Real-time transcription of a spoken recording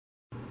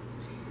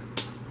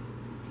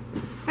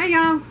Hey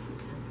y'all.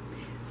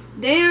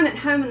 Dan at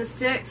Home in the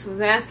Sticks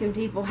was asking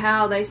people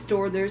how they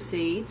stored their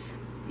seeds,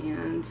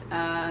 and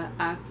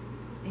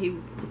he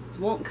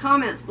wanted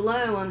comments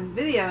below on his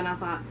video, and I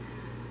thought,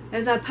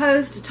 as I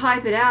posed to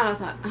type it out, I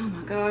thought, oh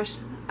my gosh,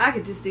 I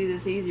could just do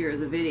this easier as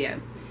a video.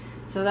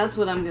 So that's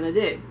what I'm going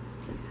to do.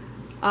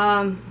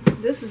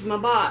 This is my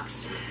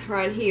box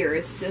right here.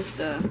 It's just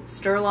a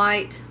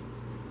Sterlite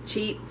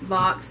cheap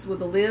box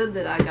with a lid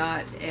that I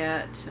got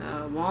at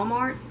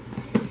Walmart.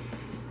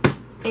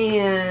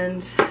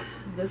 And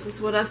this is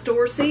what I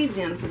store seeds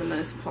in for the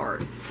most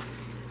part.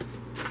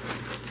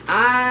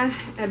 I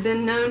have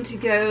been known to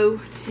go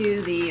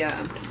to the,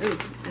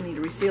 I need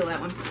to reseal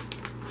that one.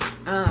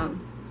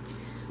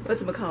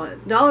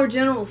 Whatchamacallit? Dollar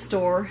General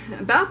store.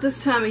 About this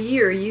time of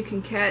year, you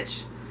can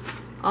catch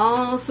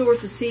all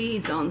sorts of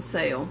seeds on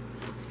sale.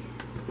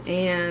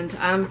 And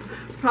I'm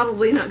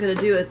probably not going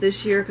to do it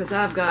this year because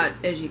I've got,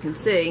 as you can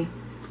see,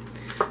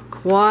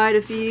 quite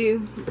a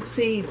few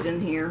seeds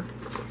in here.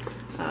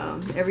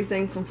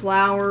 Everything from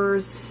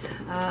flowers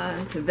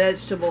to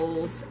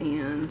vegetables,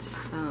 and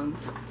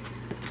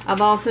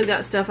I've also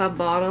got stuff I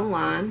bought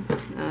online,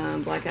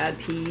 black-eyed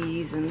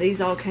peas, and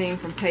these all came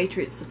from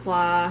Patriot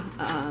Supply,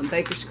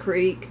 Baker's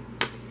Creek.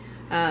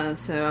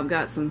 So I've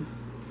got some,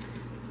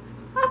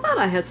 I thought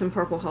I had some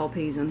purple hull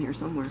peas in here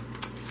somewhere.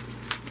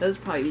 Those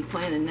will probably be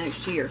planted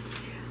next year.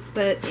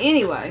 But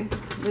anyway,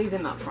 leave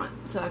them up front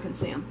so I can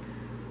see them.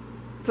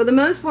 For the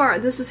most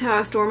part, this is how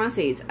I store my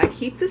seeds. I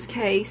keep this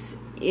case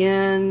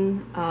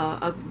in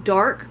a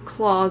dark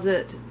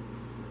closet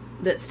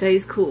that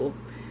stays cool.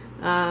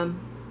 Not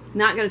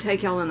going to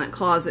take y'all in that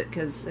closet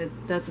because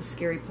that's a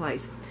scary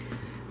place.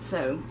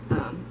 So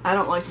I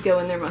don't like to go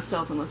in there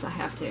myself unless I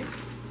have to.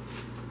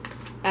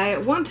 I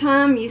at one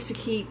time used to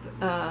keep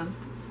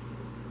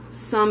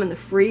some in the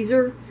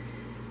freezer,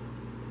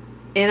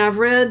 and I've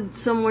read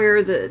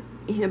somewhere that,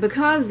 you know,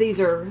 because these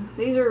are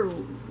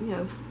you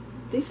know,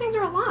 these things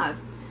are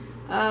alive.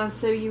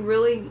 So you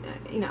really,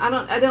 you know,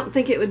 I don't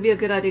think it would be a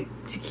good idea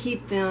to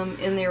keep them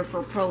in there for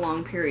a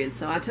prolonged period.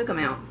 So I took them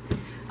out.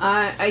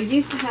 I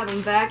used to have them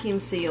vacuum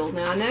sealed.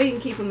 Now I know you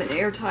can keep them in an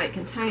airtight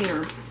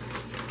container,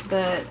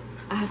 but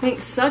I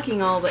think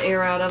sucking all the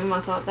air out of them, I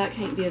thought that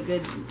can't be a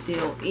good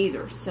deal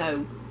either.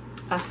 So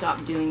I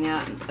stopped doing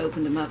that and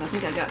opened them up. I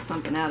think I got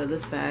something out of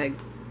this bag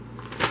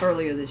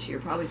earlier this year,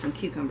 probably some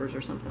cucumbers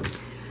or something.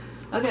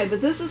 Okay,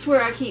 but this is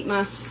where I keep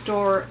my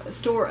store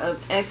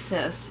of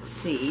excess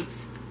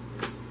seeds.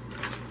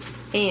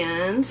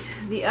 And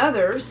the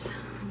others,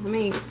 let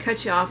me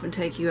cut you off and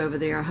take you over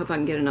there. I hope I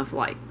can get enough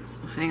light. So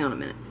hang on a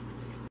minute.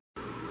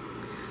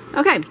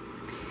 Okay,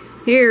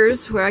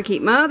 here's where I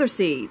keep my other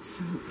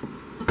seeds.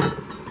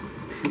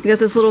 We got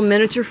this little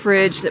miniature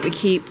fridge that we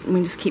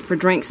just keep for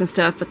drinks and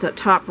stuff, but that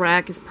top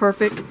rack is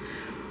perfect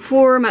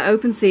for my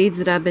open seeds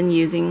that I've been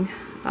using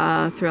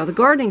throughout the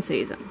gardening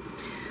season.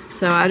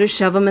 So I just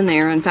shove them in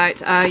there. In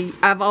fact,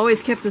 I've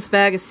always kept this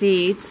bag of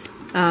seeds,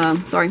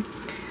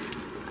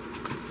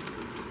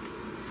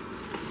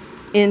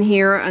 in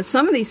here.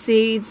 Some of these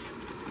seeds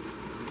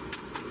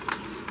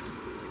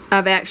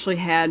I've actually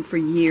had for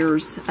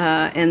years,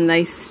 and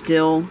they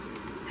still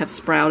have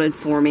sprouted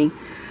for me.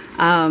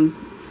 Some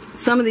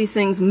of these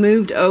things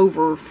moved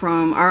over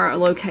from our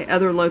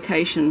other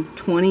location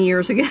 20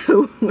 years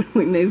ago when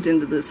we moved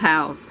into this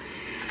house.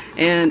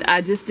 And I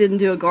just didn't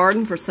do a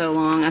garden for so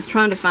long. I was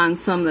trying to find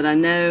some that I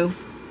know.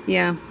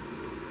 Yeah,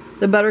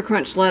 the Butter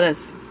Crunch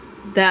lettuce.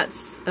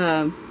 That's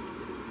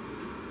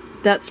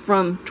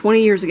from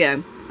 20 years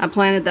ago. I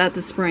planted that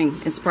this spring.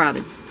 It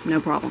sprouted. No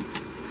problem.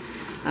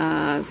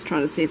 I was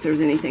trying to see if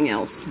there's anything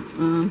else.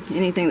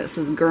 Anything that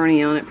says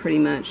Gurney on it, pretty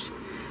much.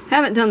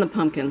 Haven't done the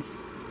pumpkins.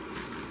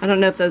 I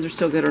don't know if those are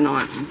still good or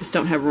not. I just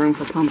don't have room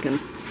for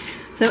pumpkins.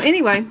 So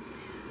anyway,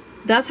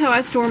 that's how I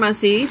store my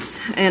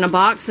seeds, in a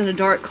box in a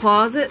dark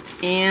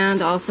closet,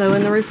 and also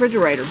in the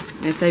refrigerator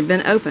if they've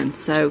been opened.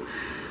 So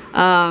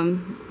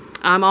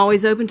I'm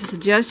always open to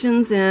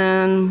suggestions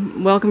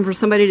and welcome for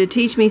somebody to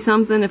teach me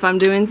something if I'm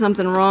doing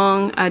something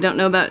wrong. I don't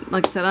know about,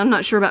 like I said, I'm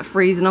not sure about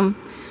freezing them,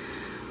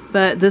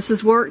 but this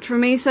has worked for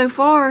me so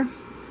far.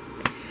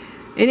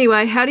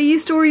 Anyway, how do you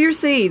store your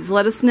seeds?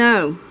 Let us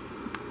know.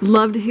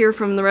 Love to hear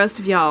from the rest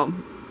of y'all.